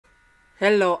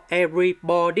Hello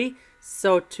everybody,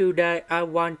 so today I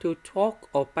want to talk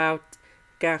about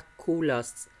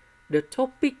calculus. The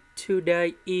topic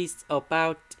today is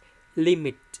about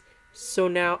limit. So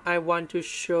now I want to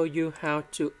show you how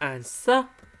to answer.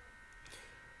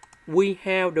 We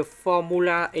have the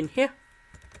formula in here.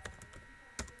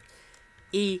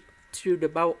 E to the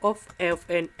power of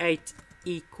Fn 8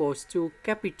 equals to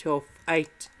capital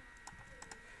 8.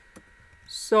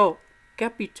 So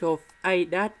capital A,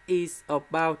 that is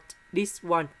about this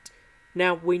one.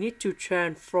 Now we need to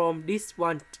transform this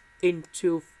one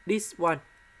into this one.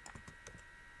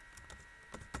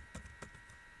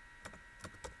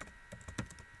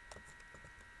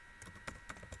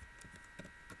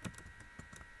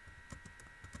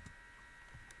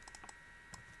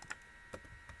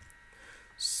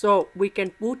 So we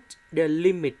can put the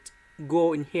limit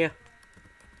go in here.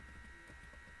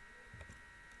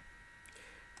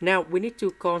 Now we need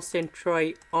to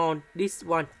concentrate on this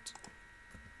one.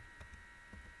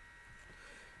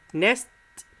 Next,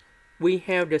 we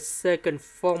have the second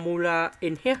formula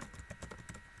in here.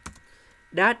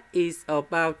 That is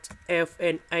about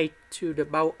Fn 8 to the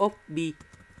power of B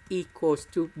equals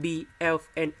to B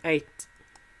Fn 8.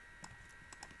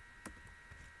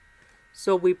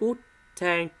 So we put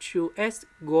tan2x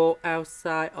go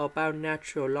outside about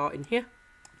natural law in here.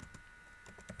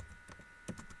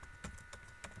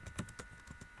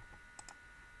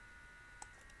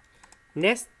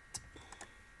 Next,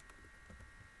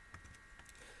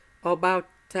 about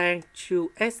tanx,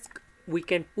 we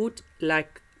can put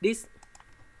like this.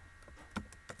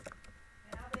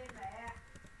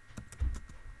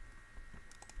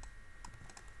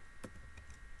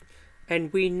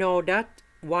 And we know that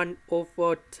 1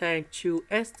 over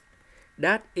tanx,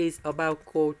 that is about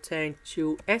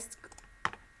cotangx.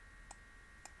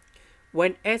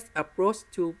 When s approach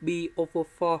to b over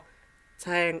 4,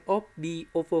 tan of b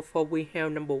over 4, we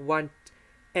have number 1.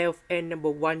 Fn number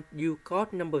 1, you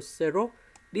got number 0.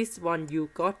 This one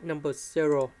you got number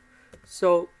 0.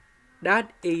 So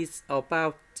that is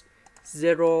about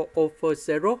 0 over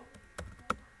 0.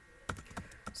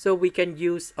 So we can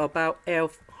use about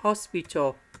F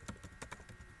hospital.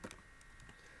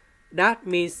 That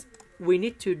means we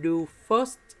need to do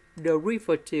first the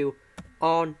derivative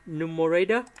on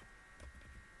numerator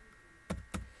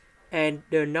and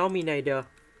the denominator.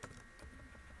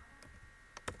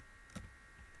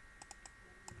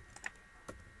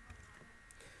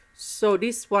 So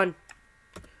this one,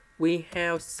 we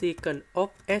have secant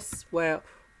of s squared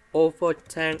over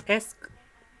tan x.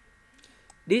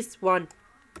 This one,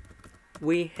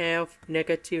 we have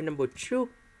negative number 2,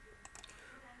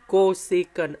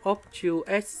 cosecant of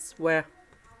 2x squared.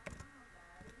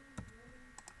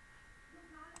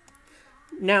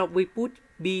 Now we put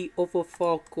b over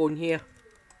 4 cone here.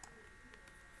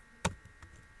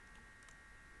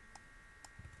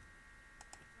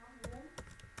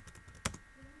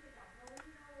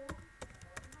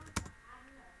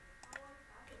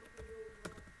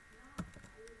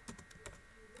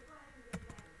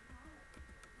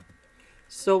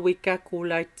 So we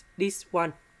calculate this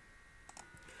one.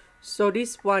 So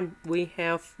this one, we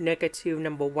have negative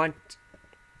number 1.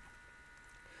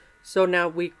 So now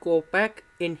we go back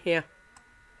in here.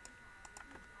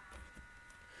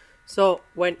 So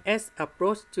when s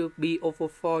approach to b over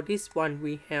 4, this one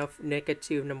we have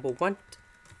negative number 1.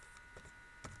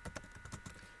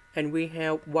 And we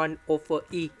have 1 over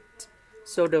e.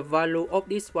 So the value of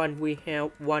this one, we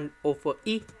have 1 over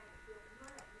e.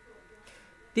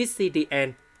 This is the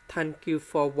end. Thank you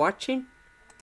for watching.